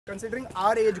Considering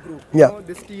our age group,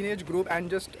 this teenage group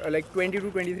and just like 20 to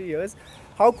 23 years,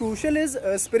 how crucial is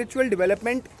spiritual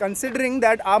development, considering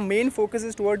that our main focus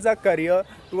is towards our career,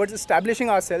 towards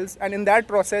establishing ourselves, and in that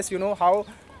process, how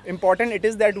important it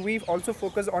is that we also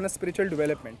focus on a spiritual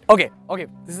development. Okay.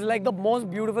 This is like the most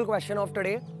beautiful question of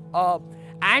today.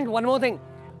 And one more thing,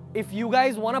 if you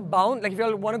guys want to bounce, like if you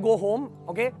all want to go home,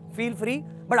 okay, feel free.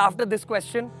 But after this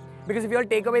question, because if you all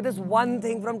take away this one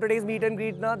thing from today's meet and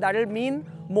greet, that'll mean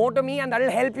more to me and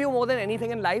that'll help you more than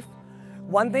anything in life.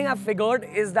 One thing I've figured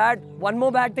is that one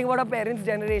more bad thing about our parents'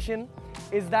 generation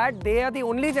is that they are the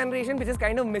only generation which has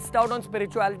kind of missed out on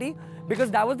spirituality,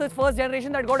 because that was the first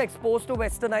generation that got exposed to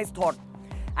westernized thought.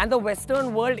 And the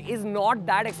Western world is not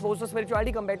that exposed to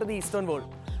spirituality compared to the Eastern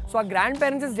world. So our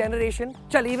grandparents' generation,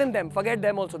 even them, forget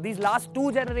them also. These last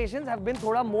two generations have been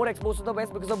thoda more exposed to the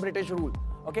West because of British rule.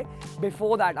 Okay?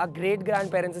 Before that, our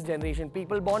great-grandparents' generation,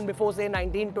 people born before say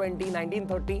 1920,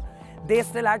 1930, they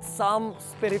still had some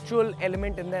spiritual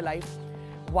element in their life.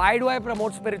 Why do I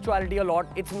promote spirituality a lot?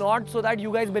 It's not so that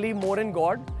you guys believe more in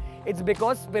God. It's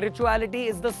because spirituality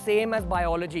is the same as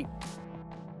biology.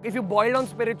 If you boil down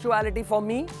spirituality for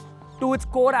me, to its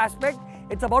core aspect,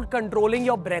 it's about controlling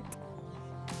your breath.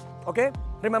 Okay?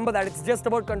 Remember that, it's just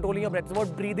about controlling your breath. It's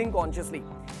about breathing consciously.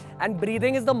 And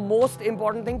breathing is the most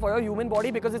important thing for your human body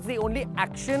because it's the only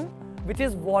action which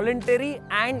is voluntary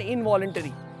and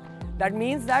involuntary. That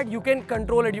means that you can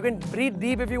control it. You can breathe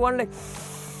deep if you want, like,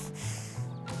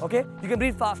 okay? You can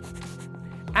breathe fast.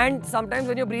 And sometimes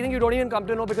when you're breathing, you don't even come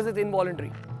to know because it's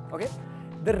involuntary. Okay?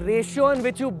 The ratio in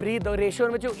which you breathe, the ratio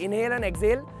in which you inhale and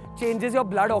exhale changes your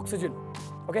blood oxygen.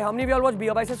 Okay? How many of you all watch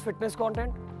BeerBiceps fitness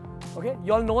content? Okay?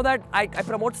 You all know that I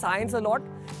promote science a lot.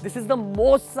 This is the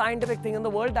most scientific thing in the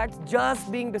world that's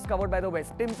just being discovered by the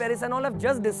West. Tim Ferriss and all have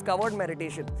just discovered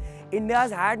meditation. India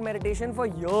has had meditation for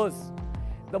years.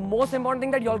 The most important thing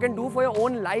that you all can do for your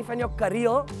own life and your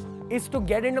career is to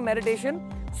get into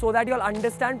meditation so that you'll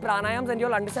understand pranayams and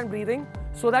you'll understand breathing,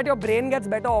 so that your brain gets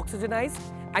better oxygenized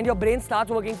and your brain starts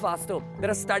working faster. There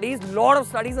are studies, lot of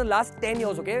studies in the last 10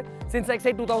 years, okay? Since like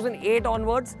say 2008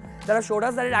 onwards, that have showed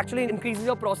us that it actually increases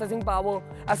your processing power.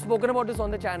 I've spoken about this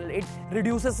on the channel. It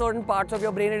reduces certain parts of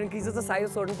your brain, it increases the size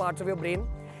of certain parts of your brain.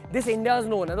 This India has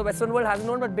known, and the Western world hasn't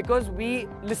known, but because we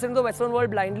listen to the Western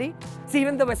world blindly, see,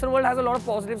 even the Western world has a lot of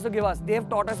positives to give us. They have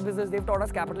taught us business, they've taught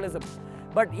us capitalism.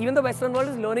 But even the Western world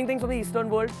is learning things from the Eastern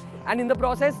world, and in the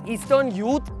process, Eastern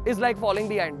youth is like falling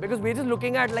behind because we're just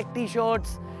looking at like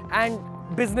t-shirts and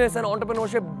business and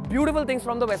entrepreneurship, beautiful things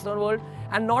from the Western world,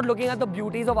 and not looking at the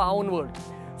beauties of our own world.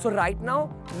 So right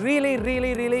now,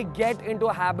 really get into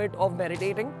a habit of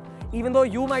meditating. Even though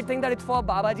you might think that it's for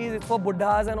Babajis, it's for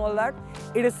Buddhas and all that,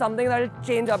 it is something that will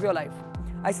change up your life.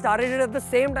 I started it at the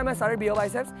same time I started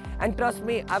BeerBiceps, and trust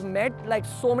me, I've met like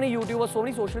so many YouTubers, so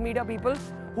many social media people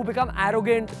who become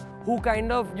arrogant, who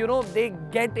kind of, they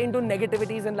get into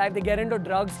negativities in life, they get into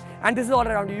drugs, and this is all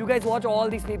around you. You guys watch all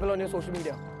these people on your social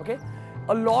media, okay?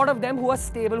 A lot of them who are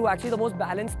stable, who are actually the most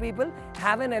balanced people,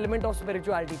 have an element of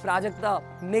spirituality. Prajakta,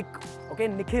 Nick, okay,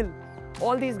 Nikhil,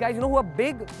 all these guys, who are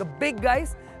big, the big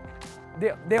guys,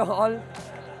 they're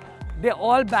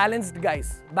all balanced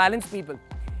guys, balanced people.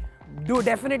 Do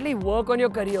definitely work on your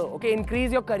career, okay?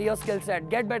 Increase your career skill set,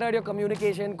 get better at your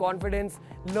communication, confidence,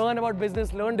 learn about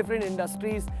business, learn different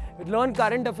industries, learn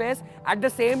current affairs. At the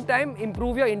same time,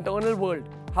 improve your internal world.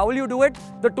 How will you do it?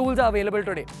 The tools are available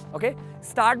today, okay?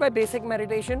 Start by basic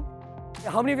meditation.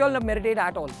 How many of y'all meditate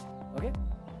at all, okay?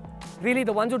 Really,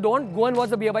 the ones who don't, go and watch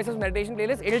the BeerBiceps meditation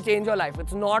playlist. It'll change your life.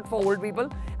 It's not for old people.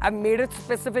 I've made it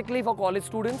specifically for college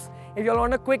students. If you're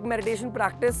on a quick meditation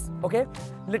practice, okay,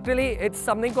 literally, it's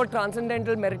something called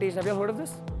transcendental meditation. Have you heard of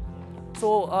this?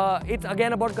 So, it's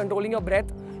again about controlling your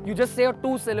breath. You just say a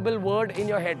two-syllable word in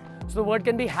your head. So, the word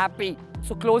can be happy.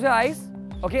 So, close your eyes,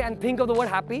 okay, and think of the word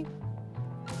happy,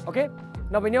 okay?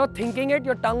 Now, when you're thinking it,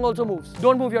 your tongue also moves.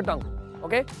 Don't move your tongue,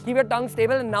 okay? Keep your tongue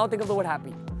stable and now think of the word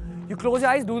happy. You close your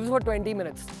eyes, do this for 20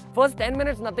 minutes. First 10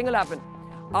 minutes, nothing will happen.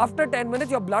 After 10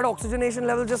 minutes, your blood oxygenation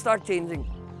levels just start changing.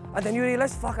 And then you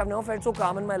realize, fuck, I've never felt so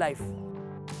calm in my life.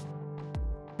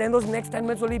 Then those next 10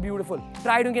 minutes will be beautiful.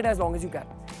 Try doing it as long as you can.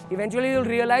 Eventually, you'll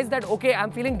realize that, okay,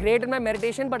 I'm feeling great in my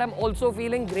meditation, but I'm also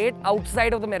feeling great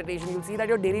outside of the meditation. You'll see that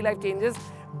your daily life changes,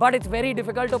 but it's very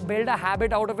difficult to build a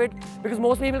habit out of it because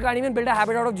most people can't even build a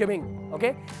habit out of gymming,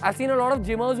 okay? I've seen a lot of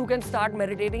gymmers who can start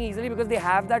meditating easily because they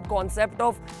have that concept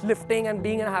of lifting and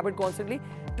being in a habit constantly.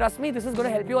 Trust me, this is going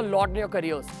to help you a lot in your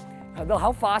careers.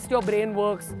 How fast your brain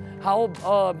works, how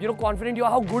confident you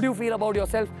are, how good you feel about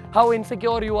yourself, how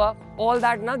insecure you are, all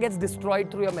that gets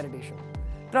destroyed through your meditation.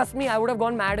 Trust me, I would have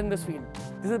gone mad in this field.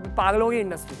 This is Pagalon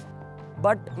industry.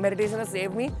 but meditation has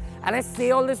saved me. And I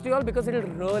say all this to y'all because it'll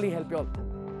really help y'all.